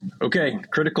Okay,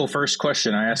 critical first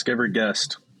question I ask every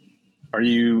guest. Are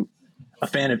you a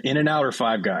fan of In-N-Out or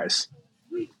Five Guys?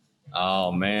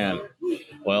 Oh man.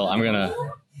 Well, I'm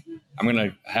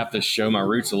gonna have to show my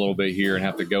roots a little bit here and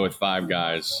have to go with Five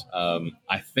Guys.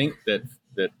 I think that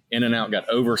In-N-Out got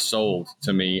oversold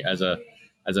to me as a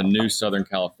new Southern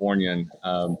Californian.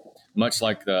 Much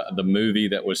like the movie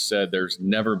that was said, there's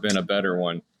never been a better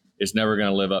one. It's never going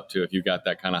to live up to if you got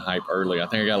that kind of hype early. I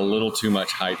think I got a little too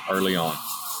much hype early on.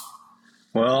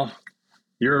 Well,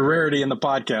 you're a rarity in the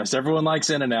podcast. Everyone likes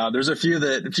In-N-Out. There's a few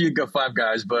go Five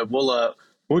Guys, but we'll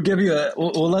give you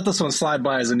we'll let this one slide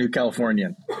by as a new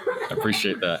Californian. I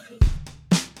appreciate that.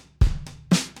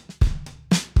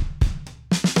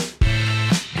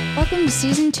 Welcome to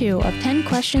Season 2 of 10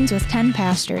 Questions with 10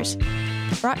 Pastors,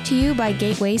 brought to you by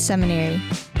Gateway Seminary,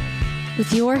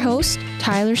 with your host,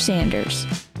 Tyler Sanders.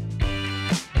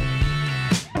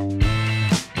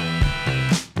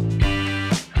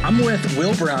 I'm with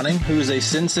Will Browning, who is a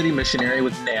Send City Missionary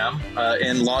with NAMB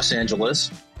in Los Angeles.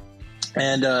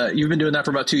 And you've been doing that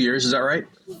for about 2 years. Is that right?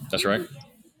 That's right.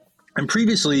 And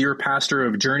previously, you were pastor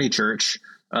of Journey Church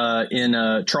in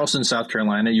Charleston, South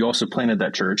Carolina. You also planted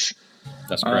that church.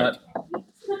 That's correct.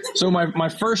 So my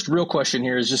first real question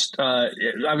here is just, I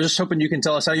was just hoping you can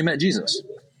tell us how you met Jesus.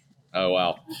 Oh,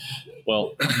 wow.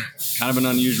 Well, kind of an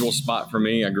unusual spot for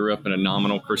me. I grew up in a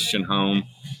nominal Christian home,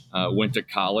 went to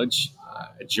college,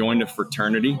 joined a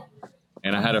fraternity,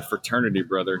 and I had a fraternity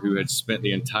brother who had spent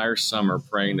the entire summer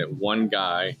praying that one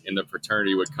guy in the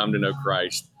fraternity would come to know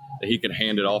Christ, that he could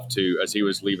hand it off to as he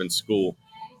was leaving school.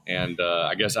 And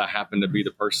I guess I happened to be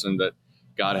the person that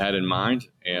God had in mind.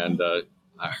 And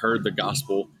I heard the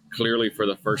gospel clearly for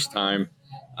the first time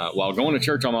while going to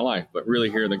church all my life, but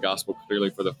really hearing the gospel clearly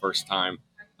for the first time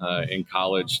in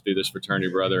college through this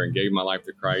fraternity brother, and gave my life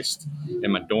to Christ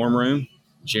in my dorm room,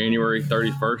 January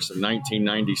 31st of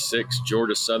 1996,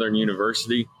 Georgia Southern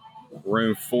University,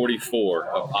 room 44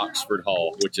 of Oxford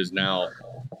Hall, which is now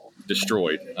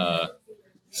destroyed.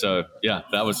 So yeah,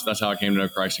 that's how I came to know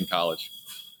Christ in college.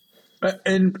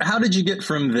 And how did you get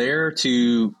from there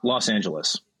to Los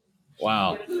Angeles?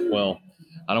 Wow. Well,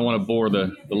 I don't want to bore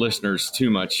the listeners too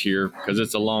much here because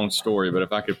it's a long story, but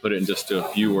if I could put it in just a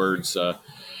few words,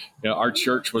 our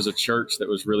church was a church that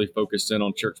was really focused in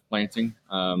on church planting.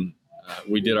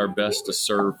 We did our best to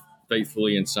serve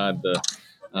faithfully inside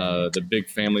the big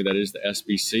family that is the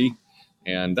SBC,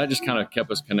 and that just kind of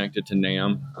kept us connected to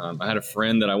NAMB. I had a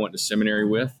friend that I went to seminary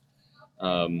with,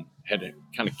 had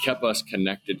kind of kept us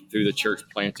connected through the church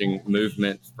planting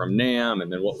movement from NAMB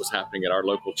and then what was happening at our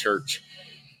local church.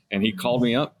 And he called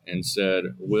me up and said,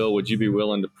 "Will, would you be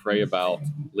willing to pray about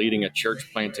leading a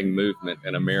church planting movement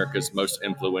in America's most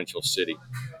influential city?"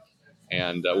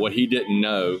 And what he didn't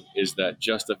know is that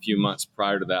just a few months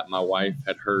prior to that, my wife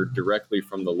had heard directly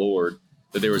from the Lord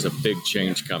that there was a big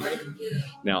change coming.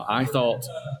 Now, I thought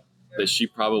that she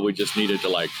probably just needed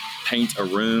to paint a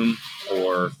room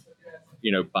or,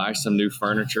 buy some new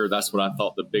furniture. That's what I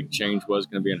thought the big change was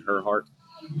going to be in her heart.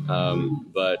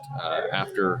 But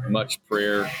after much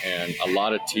prayer and a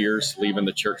lot of tears leaving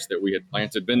the church that we had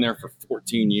planted, been there for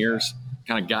 14 years,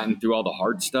 kind of gotten through all the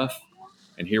hard stuff.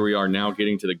 And here we are now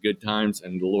getting to the good times,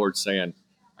 and the Lord saying,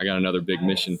 "I got another big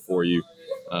mission for you."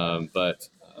 But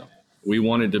we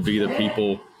wanted to be the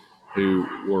people who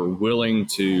were willing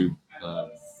to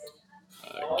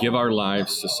give our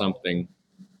lives to something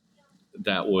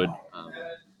that would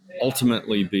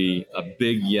ultimately be a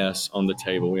big yes on the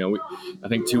table. I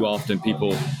think too often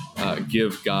people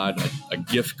give God a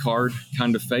gift card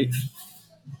kind of faith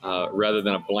rather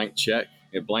than a blank check.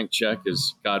 A blank check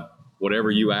is, God,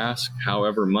 whatever you ask,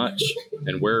 however much,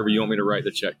 and wherever you want me to write the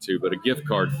check to. But a gift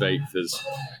card faith is,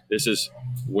 this is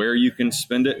where you can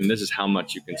spend it, and this is how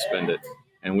much you can spend it.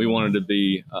 And we wanted to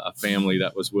be a family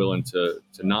that was willing to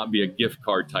not be a gift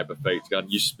card type of faith. God,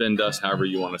 you spend us however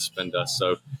you want to spend us.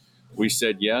 So we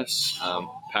said yes,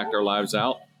 packed our lives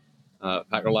up,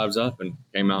 and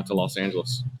came out to Los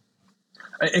Angeles.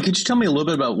 And could you tell me a little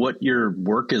bit about what your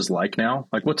work is like now?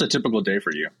 What's a typical day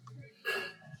for you?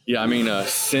 Yeah,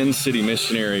 Send City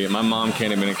Missionary, my mom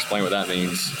can't even explain what that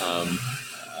means.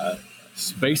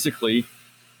 Basically,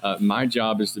 my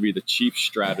job is to be the chief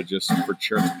strategist for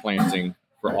church planting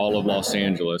for all of Los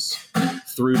Angeles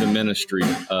through the ministry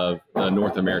of the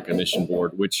North American Mission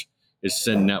Board, which is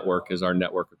Send Network, is our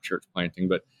network of church planting.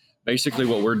 But basically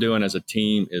what we're doing as a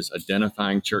team is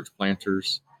identifying church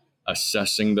planters,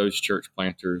 assessing those church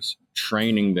planters,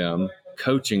 training them,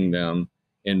 coaching them,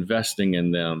 investing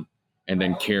in them, and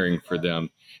then caring for them.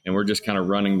 And we're just kind of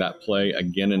running that play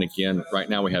again and again. Right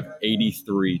now we have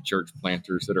 83 church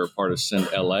planters that are a part of Send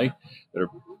LA that are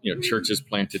churches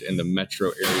planted in the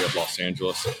metro area of Los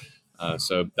Angeles.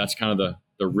 So that's kind of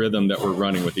the rhythm that we're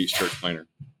running with each church planter.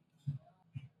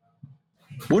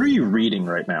 What are you reading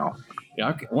right now?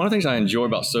 Yeah, one of the things I enjoy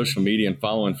about social media and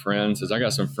following friends is I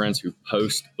got some friends who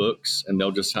post books, and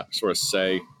they'll just sort of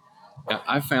say,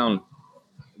 I found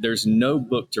there's no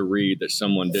book to read that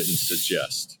someone didn't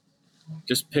suggest.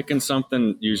 Just picking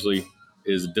something usually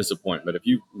is a disappointment. But if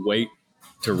you wait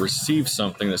to receive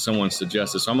something that someone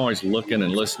suggested, so I'm always looking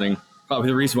and listening. Probably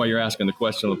the reason why you're asking the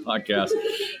question on the podcast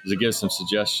is to give some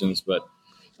suggestions. But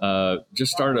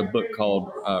just started a book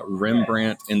called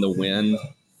Rembrandt in the Wind.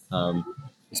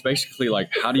 It's basically like,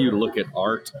 how do you look at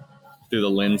art through the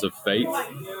lens of faith?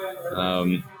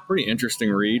 Pretty interesting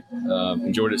read.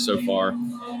 Enjoyed it so far.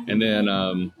 And then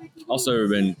also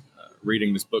been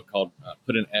reading this book called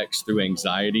Put an X Through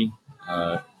Anxiety.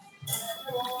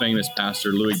 Famous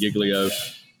pastor Louis Giglio.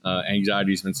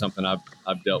 Anxiety has been something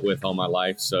I've dealt with all my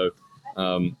life. So,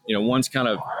 one's kind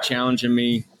of challenging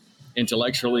me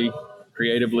intellectually,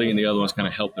 creatively, and the other one's kind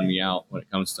of helping me out when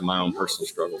it comes to my own personal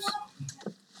struggles.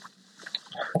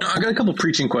 I got a couple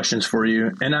preaching questions for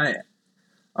you, and I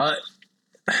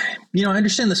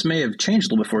understand this may have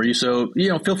changed a little bit for you. So,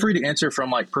 feel free to answer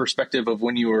from like perspective of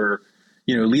when you were,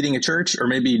 leading a church, or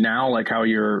maybe now, like how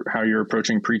you're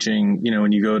approaching preaching,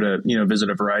 when you go to, visit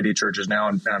a variety of churches now,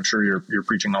 and I'm sure you're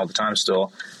preaching all the time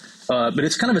still. But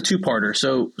it's kind of a two-parter.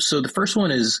 So the first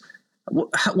one is,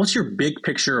 what's your big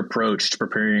picture approach to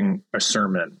preparing a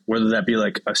sermon, whether that be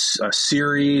like a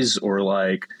series or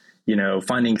like,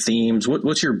 finding themes?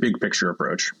 What's your big picture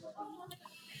approach?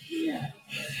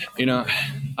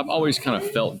 I've always kind of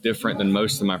felt different than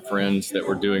most of my friends that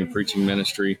were doing preaching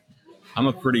ministry. I'm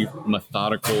a pretty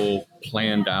methodical,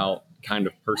 planned out kind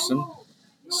of person.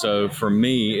 So for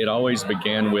me, it always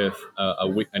began with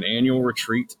an annual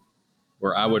retreat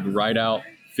where I would write out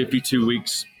 52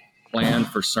 weeks planned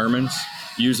for sermons.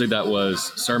 Usually that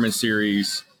was sermon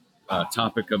series,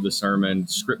 topic of the sermon,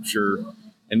 scripture,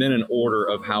 and then an order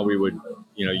of how we would,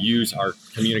 use our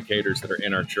communicators that are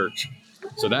in our church.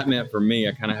 So that meant for me,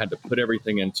 I kind of had to put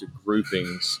everything into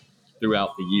groupings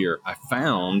throughout the year. I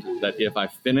found that if I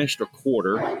finished a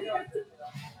quarter,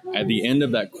 at the end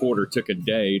of that quarter, took a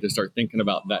day to start thinking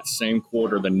about that same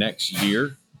quarter the next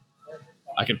year,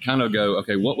 I could kind of go,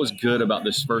 okay, what was good about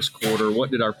this first quarter? What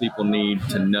did our people need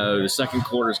to know? The second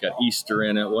quarter's got Easter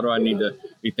in it. What do I need to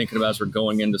be thinking about as we're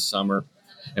going into summer?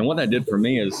 And what that did for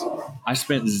me is I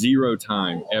spent zero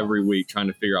time every week trying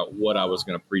to figure out what I was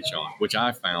going to preach on, which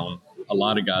I found a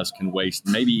lot of guys can waste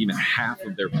maybe even half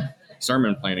of their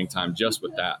sermon planning time just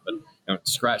with that. But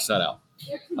scratch that out.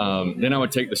 Then I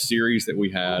would take the series that we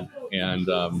had, and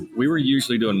we were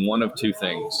usually doing one of two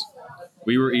things.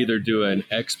 We were either doing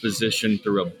exposition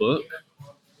through a book,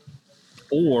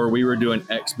 or we were doing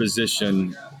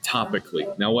exposition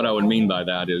topically. Now, what I would mean by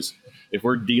that is if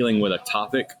we're dealing with a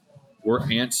topic,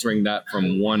 we're answering that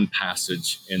from one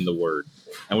passage in the Word.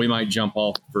 And we might jump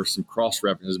off for some cross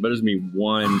references, but it's going to be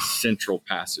one central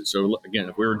passage. So again,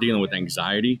 if we were dealing with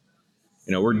anxiety,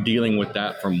 we're dealing with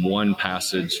that from one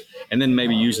passage, and then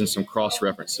maybe using some cross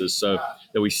references so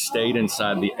that we stayed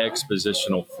inside the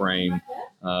expositional frame.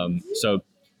 So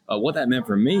what that meant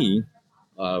for me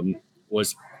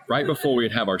was right before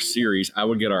we'd have our series, I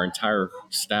would get our entire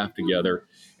staff together,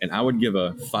 and I would give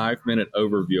a 5-minute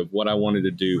overview of what I wanted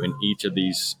to do in each of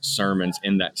these sermons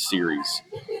in that series.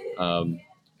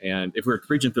 And if we were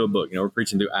preaching through a book, we're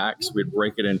preaching through Acts, we'd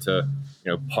break it into,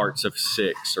 parts of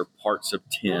 6 or parts of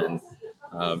 10,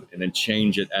 and then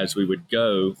change it as we would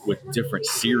go with different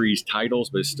series titles,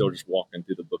 but it's still just walking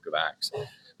through the book of Acts.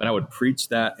 But I would preach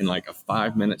that in like a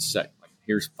 5-minute set. Like,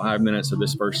 here's 5 minutes of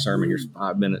this first sermon. Here's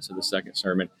 5 minutes of the second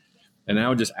sermon. And then I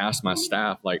would just ask my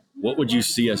staff, like, what would you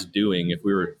see us doing if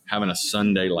we were having a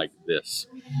Sunday like this?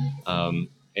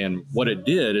 And what it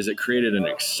did is it created an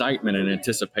excitement and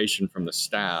anticipation from the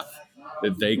staff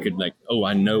that they could like, oh,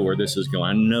 I know where this is going.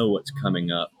 I know what's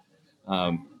coming up.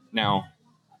 Now,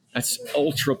 that's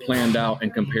ultra planned out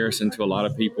in comparison to a lot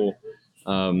of people.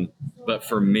 But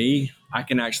for me, I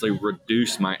can actually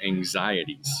reduce my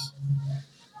anxieties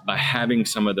by having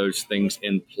some of those things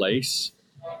in place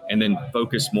and then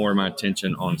focus more of my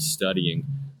attention on studying.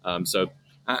 So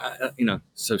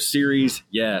series,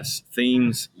 yes.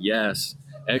 Themes, yes.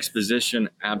 Exposition,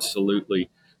 absolutely.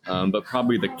 But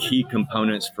probably the key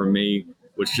components for me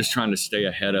was just trying to stay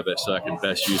ahead of it so I could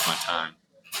best use my time.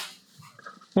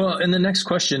 Well, and the next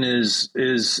question is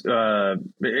I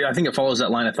think it follows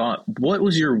that line of thought. What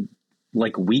was your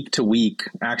week to week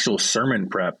actual sermon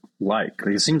prep like?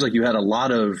 It seems like you had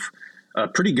a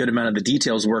pretty good amount of the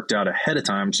details worked out ahead of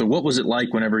time. So what was it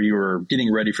like whenever you were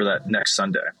getting ready for that next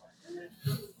Sunday?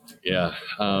 Yeah.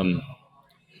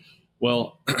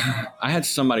 Well, I had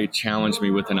somebody challenge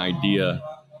me with an idea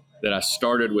that I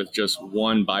started with just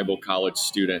one Bible college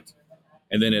student,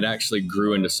 and then it actually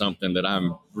grew into something that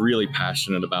I'm really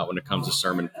passionate about when it comes to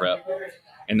sermon prep.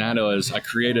 And that was, I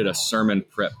created a sermon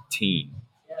prep team.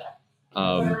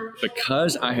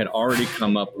 Because I had already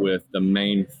come up with the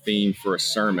main theme for a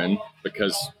sermon,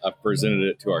 because I presented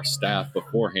it to our staff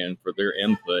beforehand for their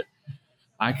input,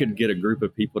 I could get a group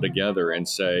of people together and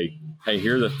say, hey,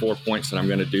 here are the 4 points that I'm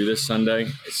going to do this Sunday.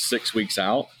 It's 6 weeks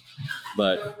out,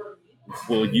 but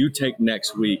will you take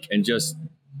next week and just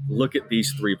look at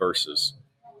these 3 verses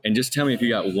and just tell me if you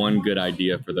got one good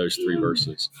idea for those 3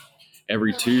 verses.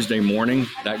 Every Tuesday morning,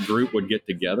 that group would get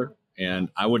together and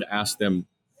I would ask them,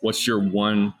 what's your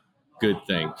one good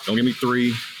thing? Don't give me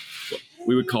 3.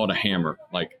 We would call it a hammer.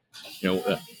 Like,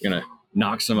 going to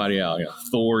knock somebody out,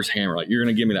 Thor's hammer. Like, you're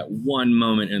going to give me that one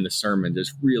moment in the sermon that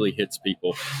just really hits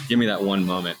people. Give me that one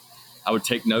moment. I would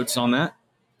take notes on that.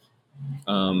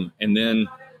 And then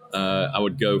I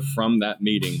would go from that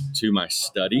meeting to my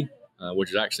study,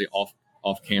 which is actually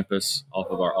off campus, off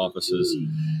of our offices.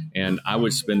 And I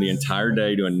would spend the entire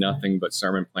day doing nothing but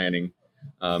sermon planning.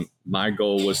 My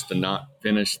goal was to not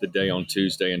finish the day on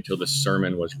Tuesday until the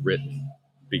sermon was written,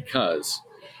 because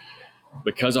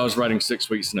I was writing 6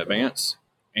 weeks in advance,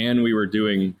 and we were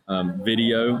doing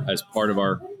video as part of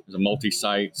as a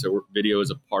multi-site, so video is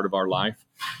a part of our life.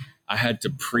 I had to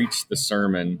preach the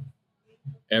sermon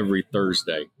every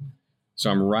Thursday. So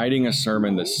I'm writing a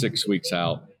sermon that's 6 weeks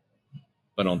out,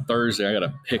 but on Thursday, I got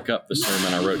to pick up the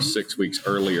sermon I wrote 6 weeks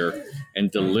earlier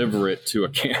and deliver it to a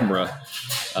camera,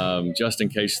 just in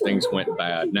case things went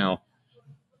bad. Now,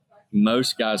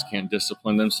 most guys can't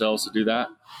discipline themselves to do that.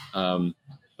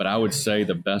 But I would say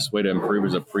the best way to improve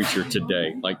as a preacher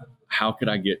today, like, how could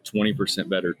I get 20%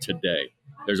 better today?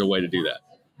 There's a way to do that.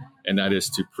 And that is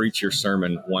to preach your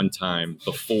sermon one time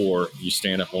before you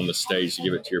stand up on the stage to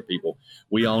give it to your people.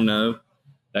 We all know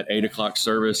that 8 o'clock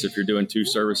service, if you're doing 2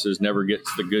 services, never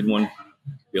gets the good one.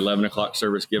 The 11 o'clock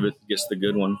service gets the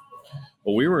good one.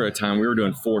 Well, we were at a time we were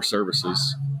doing 4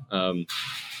 services. And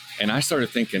I started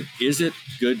thinking, is it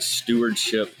good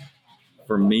stewardship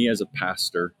for me as a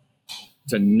pastor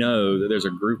to know that there's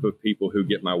a group of people who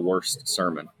get my worst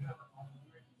sermon?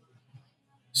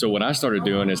 So what I started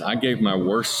doing is I gave my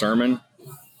worst sermon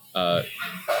to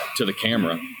the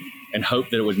camera and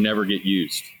hoped that it would never get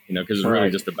used, because it's really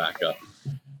just a backup.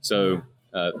 So,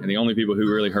 and the only people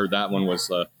who really heard that one was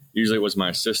usually it was my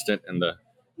assistant and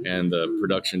the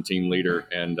production team leader.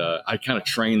 And I kind of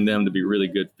trained them to be really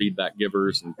good feedback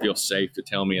givers and feel safe to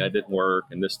tell me that didn't work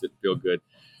and this didn't feel good,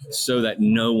 so that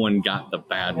no one got the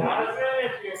bad one.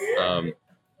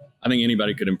 I think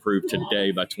anybody could improve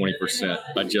today by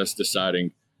 20% by just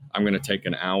deciding I'm going to take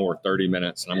an hour or 30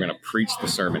 minutes and I'm going to preach the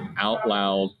sermon out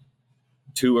loud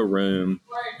to a room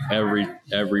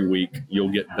every week.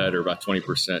 You'll get better by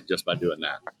 20% just by doing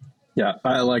that. Yeah,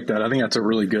 I like that. I think that's a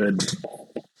really good.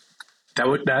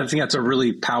 I think that's a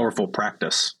really powerful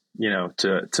practice,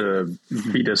 to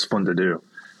be disciplined to do.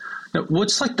 Now,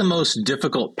 what's like the most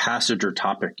difficult passage or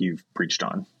topic you've preached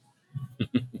on?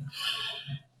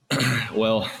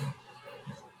 Well,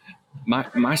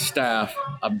 my staff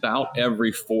about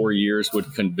every 4 years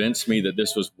would convince me that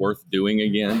this was worth doing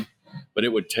again, but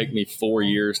it would take me 4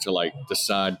 years to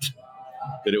decide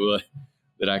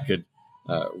that I could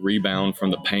rebound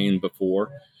from the pain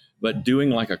before. But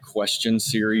doing a question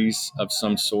series of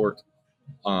some sort,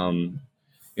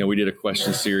 we did a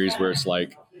question series where it's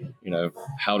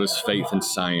how does faith and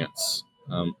science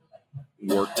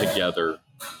work together?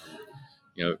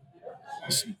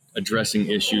 Addressing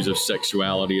issues of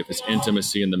sexuality, if it's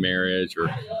intimacy in the marriage,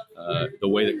 or the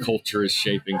way that culture is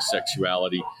shaping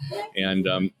sexuality.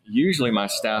 And usually my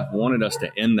staff wanted us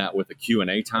to end that with a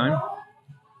Q&A time.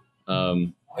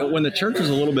 When the church was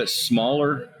a little bit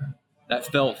smaller, that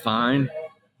felt fine.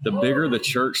 The bigger the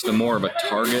church, the more of a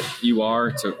target you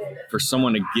are for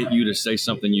someone to get you to say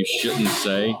something you shouldn't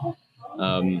say.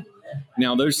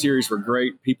 Now, those series were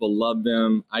great. People loved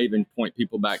them. I even point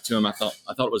people back to them. I thought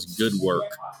it was good work,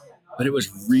 but it was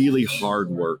really hard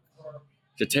work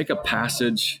to take a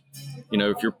passage.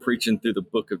 If you're preaching through the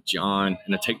book of John,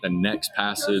 and to take the next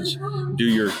passage, do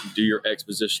your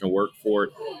expositional work for it.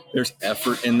 There's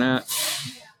effort in that,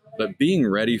 but being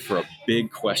ready for a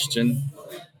big question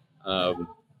that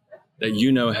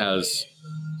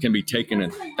can be taken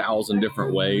in 1,000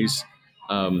 different ways.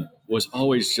 Was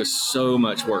always just so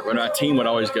much work. When our team would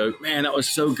always go, man, that was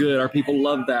so good. Our people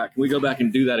loved that. Can we go back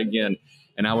and do that again?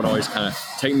 And I would always kind of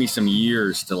take me some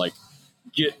years to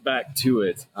get back to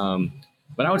it.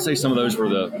 But I would say some of those were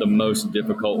the most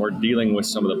difficult, or dealing with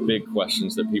some of the big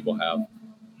questions that people have.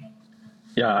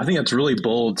 Yeah, I think it's really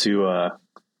bold to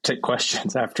take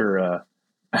questions after a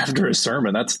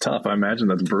sermon. That's tough. I imagine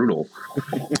that's brutal,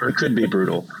 or could be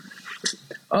brutal.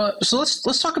 So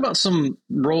let's talk about some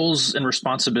roles and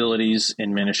responsibilities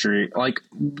in ministry. Like,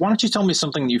 why don't you tell me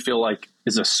something you feel like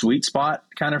is a sweet spot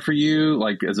kind of for you,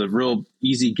 like as a real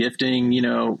easy gifting,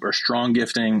 or strong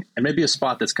gifting, and maybe a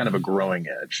spot that's kind of a growing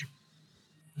edge.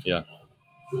 Yeah.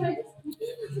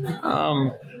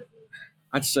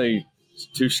 I'd say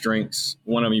two strengths.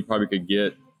 One of them you probably could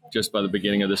get just by the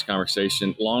beginning of this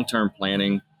conversation: long-term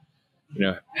planning.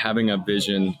 Having a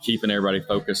vision, keeping everybody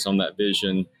focused on that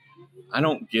vision. I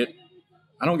don't get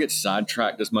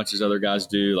sidetracked as much as other guys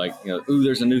do. Like, ooh,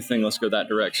 there's a new thing, let's go that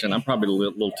direction. I'm probably a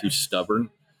little too stubborn.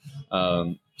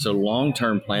 So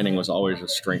long-term planning was always a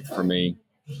strength for me.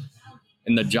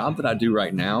 In the job that I do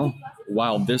right now,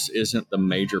 while this isn't the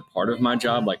major part of my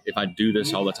job, like if I do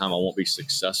this all the time, I won't be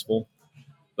successful.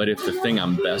 But if the thing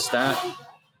I'm best at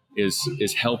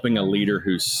is helping a leader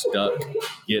who's stuck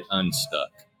get unstuck.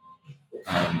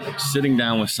 Sitting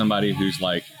down with somebody who's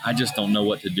like, I just don't know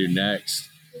what to do next.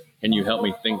 Can you help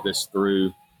me think this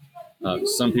through?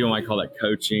 Some people might call that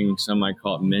coaching. Some might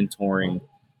call it mentoring.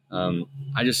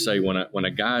 I just say when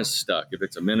a guy's stuck, if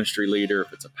it's a ministry leader,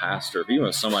 if it's a pastor, if even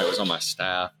if somebody was on my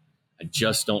staff, I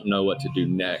just don't know what to do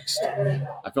next.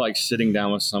 I feel like sitting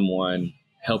down with someone,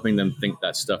 helping them think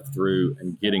that stuff through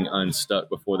and getting unstuck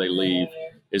before they leave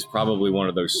is probably one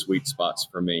of those sweet spots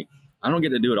for me. I don't get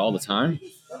to do it all the time,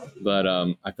 but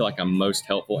I feel like I'm most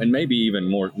helpful and maybe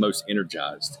even most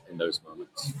energized in those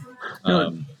moments.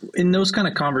 In those kind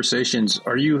of conversations,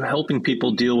 are you helping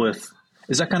people deal with,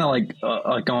 is that kind of like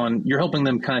you're helping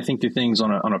them kind of think through things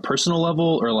on a personal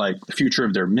level, or like the future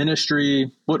of their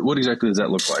ministry? What exactly does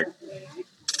that look like?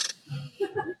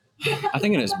 I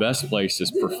think in its best place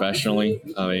is professionally.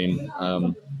 I mean,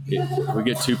 if we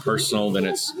get too personal, then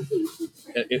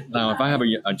now if I have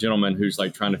a gentleman who's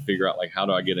like trying to figure out like, how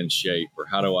do I get in shape, or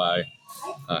how do I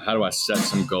set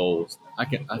some goals? I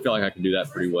feel like I can do that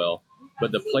pretty well.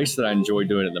 But the place that I enjoy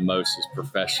doing it the most is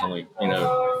professionally.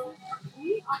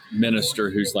 Minister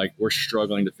who's like, we're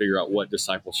struggling to figure out what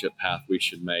discipleship path we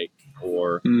should make,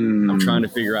 or I'm trying to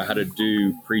figure out how to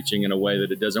do preaching in a way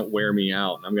that it doesn't wear me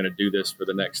out. And I'm going to do this for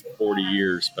the next 40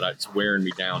 years, but it's wearing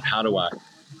me down. How do I,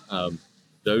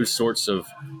 those sorts of,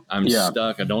 I'm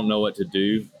stuck, I don't know what to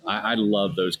do. I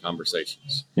love those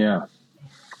conversations. Yeah.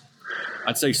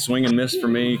 I'd say swing and miss for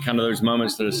me, kind of those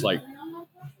moments that it's like,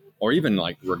 or even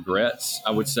like regrets,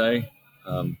 I would say.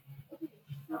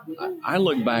 I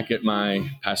look back at my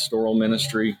pastoral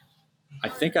ministry. I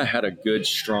think I had a good,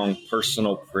 strong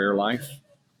personal prayer life.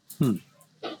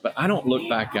 But I don't look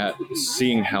back at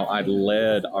seeing how I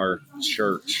led our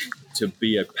church to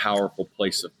be a powerful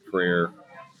place of prayer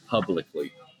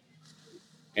publicly.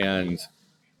 And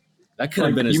that could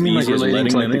have been as easy as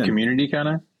letting them in. The community kind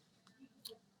of?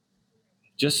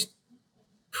 Just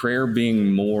prayer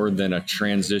being more than a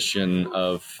transition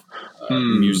of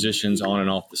musicians on and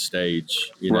off the stage.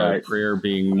 Right. Prayer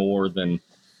being more than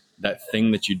that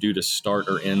thing that you do to start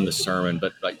or end the sermon,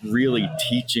 but like really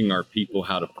teaching our people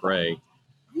how to pray.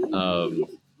 I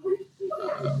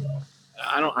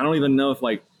don't even know if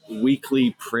like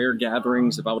weekly prayer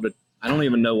gatherings, I don't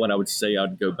even know what I would say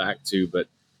I'd go back to, but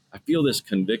I feel this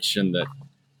conviction that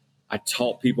I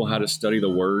taught people how to study the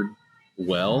word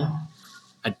well.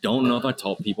 I don't know if I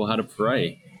taught people how to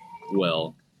pray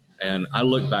well. And I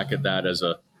look back at that as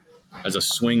a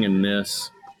swing and miss.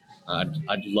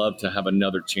 I'd love to have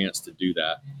another chance to do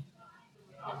that.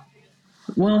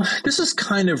 Well, this is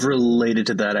kind of related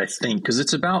to that, I think, because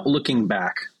it's about looking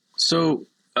back. So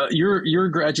you're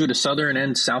a graduate of Southern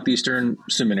and Southeastern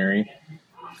Seminary.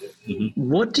 Mm-hmm.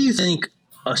 What do you think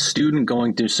a student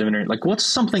going through seminary, like what's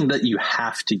something that you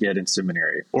have to get in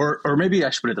seminary? Or maybe I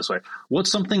should put it this way.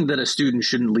 What's something that a student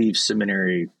shouldn't leave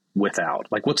seminary without?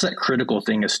 Like what's that critical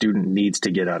thing a student needs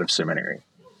to get out of seminary?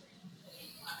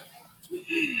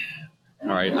 All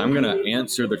right, I'm going to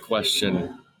answer the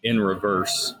question in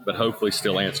reverse, but hopefully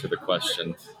still answer the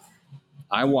question.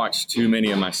 I watched too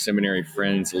many of my seminary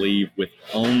friends leave with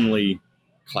only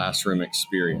classroom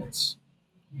experience.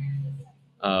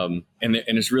 And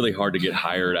it's really hard to get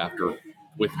hired after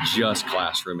with just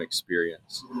classroom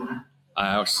experience.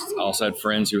 I also had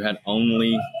friends who had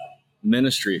only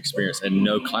ministry experience and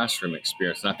no classroom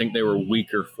experience, and I think they were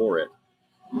weaker for it.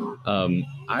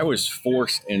 I was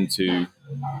forced into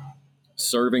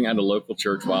serving at a local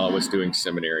church while I was doing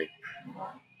seminary.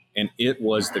 And it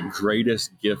was the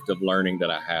greatest gift of learning that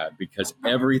I had, because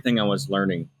everything I was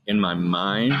learning in my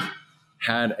mind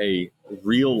had a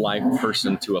real life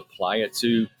person to apply it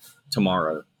to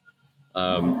tomorrow.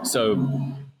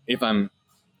 So if I'm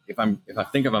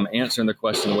answering the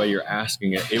question the way you're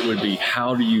asking it, it would be,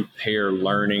 how do you pair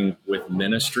learning with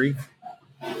ministry?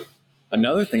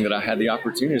 Another thing that I had the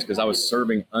opportunity is because I was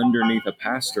serving underneath a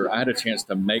pastor, I had a chance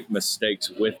to make mistakes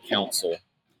with counsel,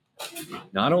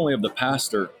 not only of the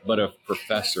pastor, but of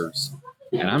professors.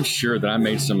 And I'm sure that I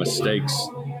made some mistakes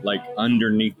like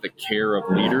underneath the care of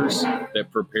leaders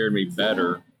that prepared me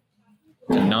better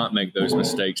to not make those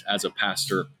mistakes as a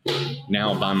pastor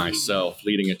now by myself,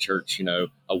 leading a church,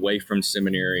 away from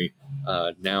seminary,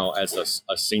 now as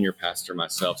a senior pastor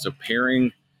myself. So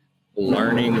pairing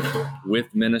learning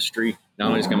with ministry not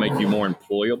only is going to make you more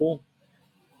employable,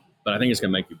 but I think it's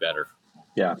going to make you better.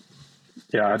 Yeah.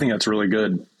 I think that's really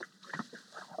good.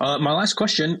 My last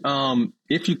question,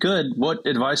 if you could, what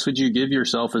advice would you give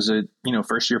yourself as a,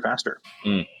 first year pastor?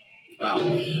 Wow.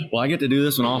 Well, I get to do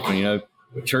this one often.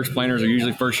 Church planners are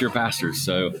usually first year pastors.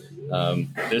 So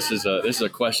this is a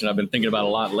question I've been thinking about a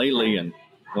lot lately, and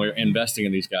we're investing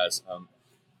in these guys.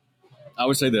 I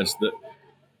would say this,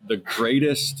 the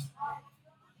greatest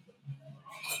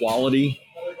quality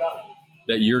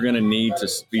that you're going to need to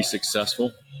be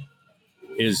successful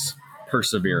is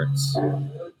perseverance.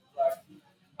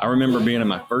 I remember being in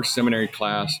my first seminary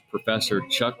class, Professor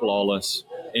Chuck Lawless,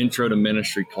 intro to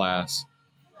ministry class,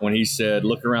 when he said,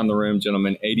 look around the room,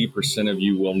 gentlemen, 80% of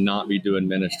you will not be doing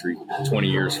ministry 20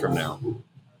 years from now.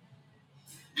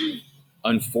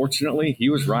 Unfortunately, he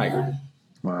was right.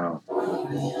 Wow.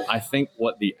 I think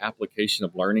what the application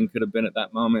of learning could have been at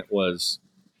that moment was,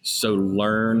 so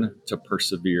learn to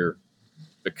persevere,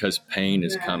 because pain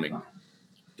is coming.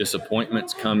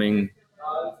 Disappointment's coming.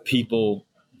 People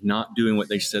not doing what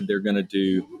they said they're going to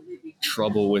do.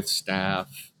 Trouble with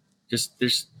staff.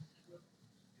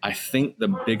 I think the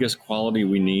biggest quality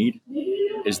we need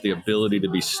is the ability to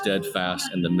be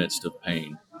steadfast in the midst of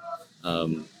pain.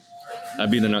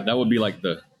 That would be like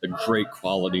the great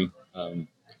quality.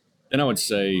 Then I would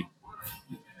say,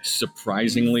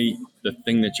 surprisingly, the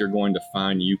thing that you're going to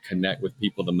find you connect with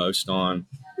people the most on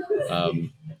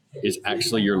is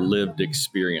actually your lived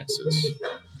experiences.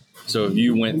 So if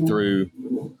you went through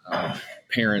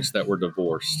parents that were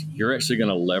divorced, you're actually going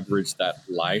to leverage that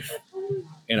life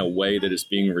in a way that is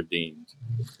being redeemed.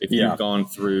 If you've gone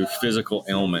through physical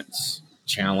ailments,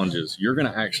 challenges, you're going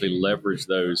to actually leverage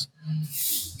those.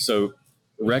 So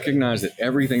recognize that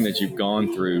everything that you've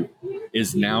gone through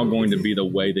is now going to be the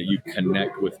way that you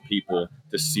connect with people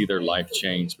to see their life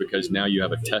change, because now you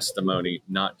have a testimony,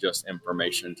 not just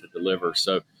information to deliver.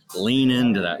 So lean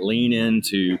into that. Lean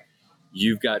into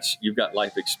you've got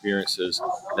life experiences.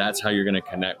 That's how you're going to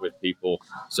connect with people.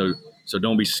 So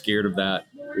don't be scared of that.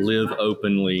 Live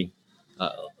openly.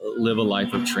 Live a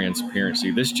life of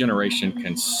transparency. This generation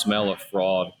can smell a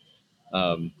fraud,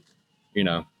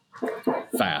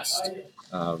 fast.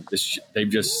 They've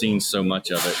just seen so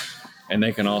much of it, and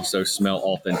they can also smell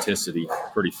authenticity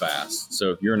pretty fast.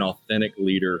 So if you're an authentic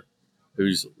leader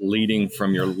who's leading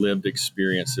from your lived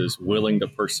experiences, willing to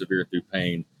persevere through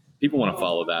pain, people want to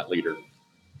follow that leader.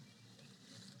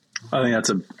 I think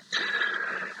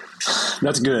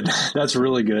that's good. That's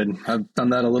really good. I've done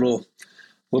that a little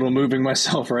moving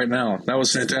myself right now. That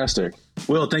was fantastic.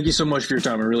 Will, thank you so much for your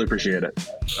time. I really appreciate it.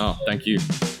 Oh, thank you.